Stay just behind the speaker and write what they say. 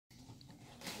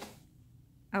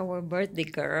Our birthday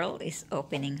girl is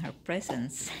opening her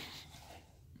presents.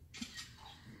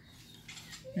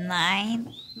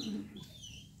 9th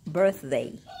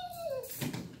birthday.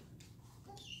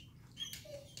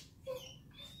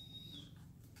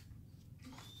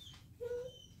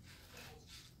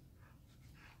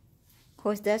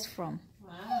 Who's that from?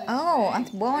 Wow, oh, Aunt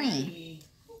pretty. Bonnie.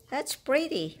 That's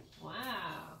pretty. Wow.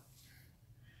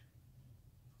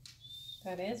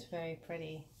 That is very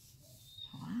pretty.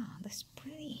 Wow, that's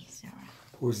pretty, Sarah.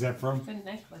 Who's that from? It's a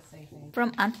necklace, I think.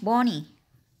 From Aunt Bonnie.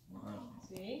 Wow.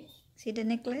 See? See the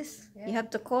necklace? Yeah. You have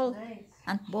to call Nice.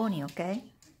 Aunt Bonnie, okay?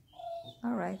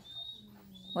 All right.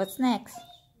 What's next?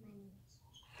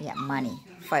 Yeah, money.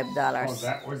 $5. Oh,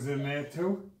 that was in there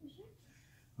too?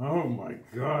 Oh my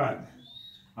God.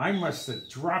 I must have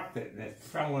dropped it and it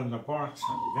fell in the box,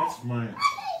 honey. That's mine.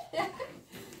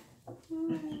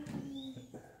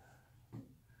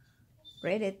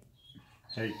 Read it.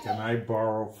 Hey, can I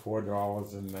borrow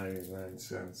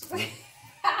 $4.99?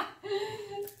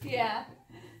 Yeah.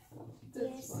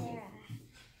 Dear Sarah,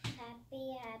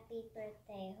 happy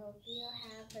birthday. Hope you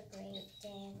have a great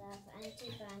day. Love,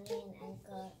 Auntie Bonnie and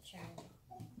Uncle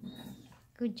Charlie.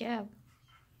 Good job.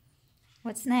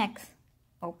 What's next?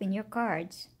 Open your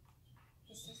cards.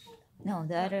 This is No,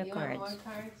 the other You cards. want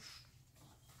more cards?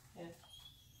 Yeah.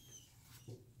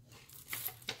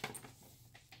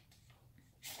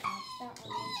 that's the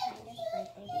only kind of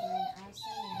birthday for an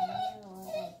awesome 9-year-old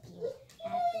like you.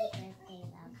 Happy birthday,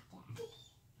 love, Dad.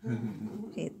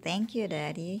 Okay, thank you,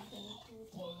 Daddy. Thank you,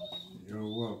 Daddy. You're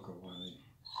welcome, honey.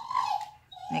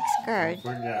 Next card.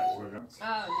 Don't forget, we're gonna...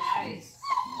 Oh, nice.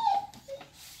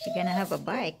 She's gonna have a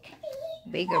bike.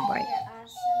 Bigger bike. You're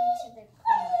awesome to the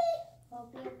core.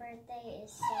 Hope your birthday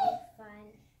is so fun.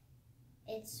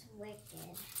 It's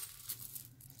wicked.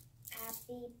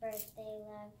 Happy birthday,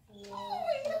 love you,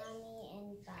 Mommy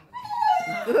and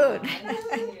Baba. Good.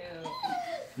 Thank you.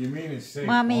 You mean to say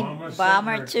Mommy Bomber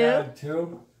Bomber sent her too? card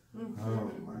too?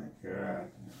 Oh my God.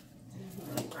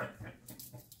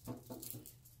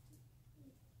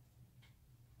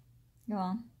 Go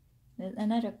on. There's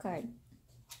another card.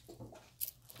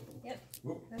 Yep.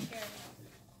 Whoop. Okay.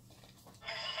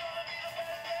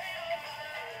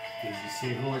 Did you see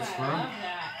who it's I from? love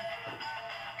that.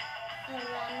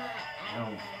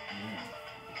 Fil-Am. No.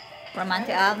 From Auntie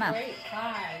That is a Alma. Great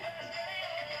card.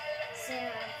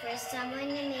 Sarah, for someone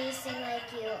amazing like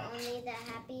you, only the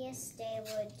happiest day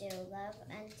would do. Love,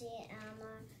 Auntie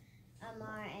Alma,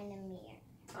 Amar, and Amir.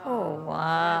 Oh,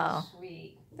 wow. That's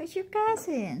sweet. That's your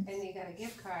cousin. And you got a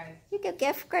gift card. You get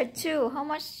gift card too. How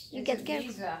much you It's get a gift?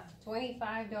 Visa,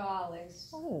 $25.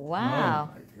 Oh, wow.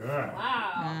 Oh my God.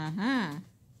 Wow. Mm-hmm. Mm.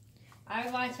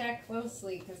 I watch that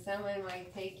closely because someone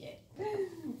might take it.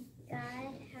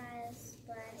 God has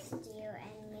blessed you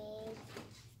and made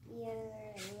your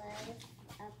life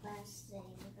a blessing.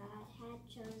 God had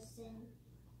chosen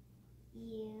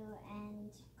you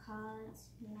and called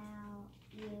now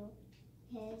you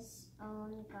his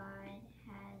own. God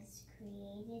has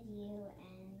created you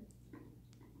and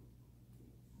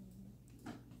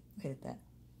Look at that.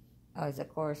 Oh, it's a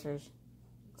courses.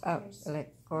 Oh,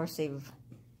 like cursive.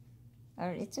 Oh,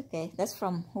 it's okay. That's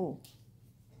from who?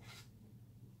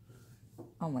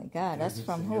 Oh my God, that's Is this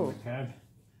from the who? other card?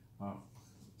 Oh,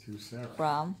 to Sarah.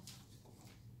 From?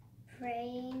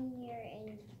 praying you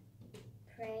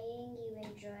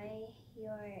enjoy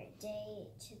your day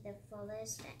to the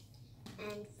fullest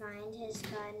and find his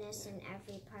goodness in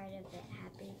every part of it.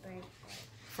 Happy birthday.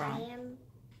 From?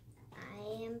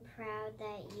 I am proud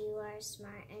that you are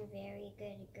smart and very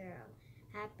good girl.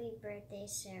 Happy birthday,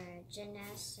 Sarah,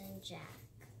 Janice, and Jack.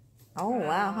 Oh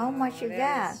wow, how much you that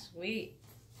got? is Sweet.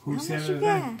 Who How sent much it you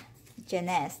then? got?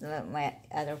 Janice, my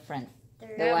other friend. The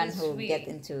That one was who sweet. get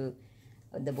into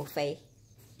the buffet.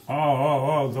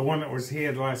 Oh, the one that was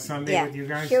here last Sunday Yeah. with you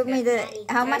guys? Show me the,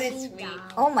 how That much? is sweet.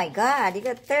 Oh my God, you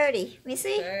got 30. Let me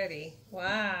see. 30.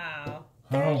 Wow.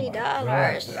 Oh my $30. God.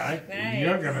 Nice.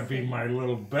 You're going to be my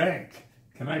little bank.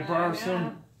 Can I borrow Yeah.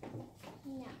 some?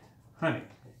 No. Honey,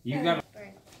 you got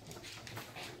Birthday.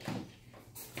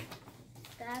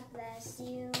 God bless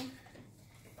you,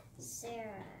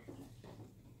 Sarah.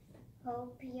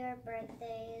 Hope your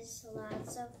birthday is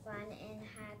lots of fun and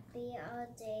happy all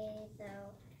day, though.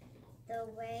 The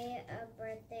way a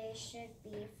birthday should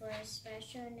be for a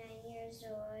special 9 years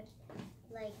old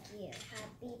like you.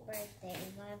 Happy birthday.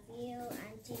 Love you,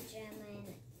 Auntie Gemma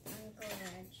and Uncle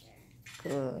Roger.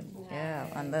 Good. Yeah.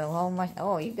 And then how much?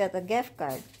 Oh, you got a gift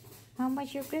card. How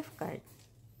much your gift card?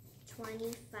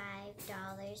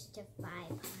 $25 to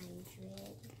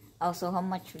 $500. Also, how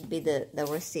much would be the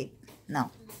receipt?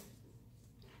 No.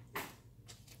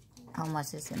 How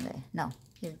much is in there? No.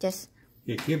 You just,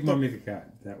 Yeah, give Mommy the card.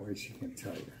 That way she can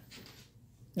tell you.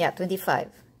 yeah, 25.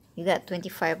 You got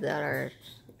 $25.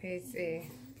 Let's see.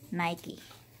 Nike.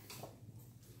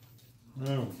 Oh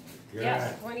my God.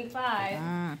 Yes, 25.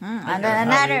 Mm-hmm. I And gotta then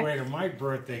hardly another. wait till my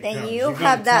birthday Then comes. you You're gonna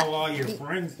have that. tell all your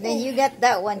friends. Then you get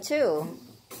that one too.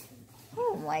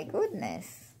 Oh my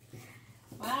goodness.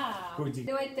 Wow. Who'd you- You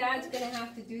know what? Dad's going to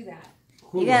have to do that.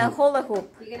 You got a hula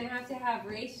hoop. You're going to have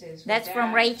races. with That's from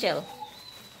Dad. Rachel.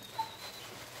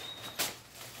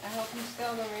 I hope you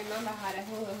still don't remember how to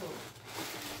hula hoop.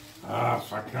 Ah,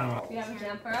 if I come. You have a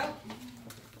jump rope?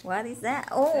 What is that?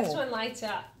 This Oh, one lights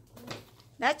up.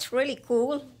 that's really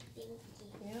cool. You're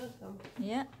welcome.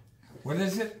 Yeah. What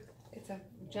is it? It's a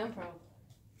jump rope.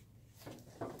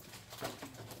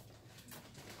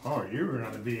 Oh, you're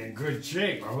gonna be in good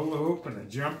shape. A hula hoop and a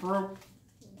jump rope.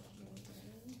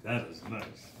 That is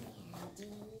nice.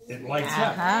 It lights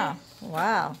up. Uh-huh.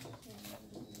 Wow.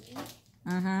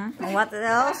 Mm-hmm. And what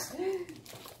else?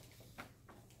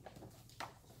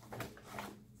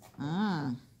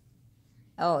 Mm.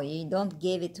 Oh, you don't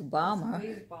give it to Bomber.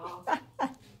 Squeeze ball.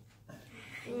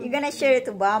 You're gonna share it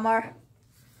to Bomber?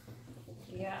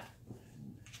 Yeah.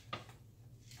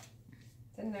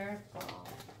 The Nerf ball.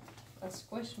 A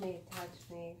squish me, touch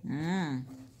me. Mm.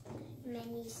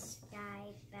 Mini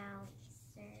sky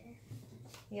bouncer.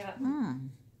 Yeah. Mm.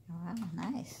 Wow,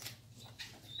 nice.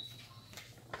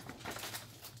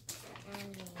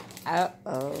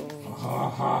 Uh-oh. Ha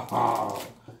ha ha.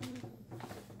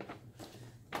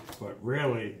 But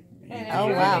really, And Oh,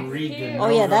 you wow. didn't read the Oh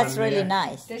note yeah, that's on really there.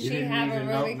 nice. Does You she didn't have read a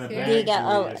the note really in the cute? back They got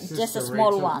where a- your just a sister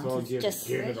small Rachel one. told you to Just-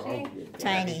 give it Does all she? to your dad.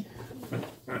 Tiny.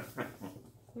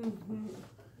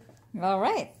 Mm-hmm. All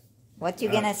right. What you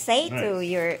gonna say to nice.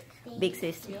 your big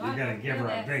sister? You gotta give her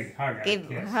a big hug. and a Give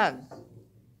her a kiss. hug.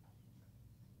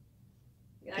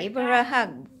 You like Give her a that?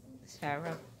 hug,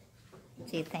 Sarah.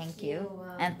 Say thank you.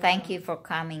 You're And thank you for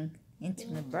coming into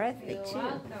my birthday You're too.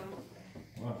 welcome.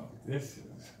 Wow, this is.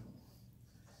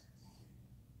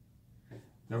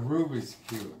 The Ruby's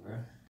cute, huh?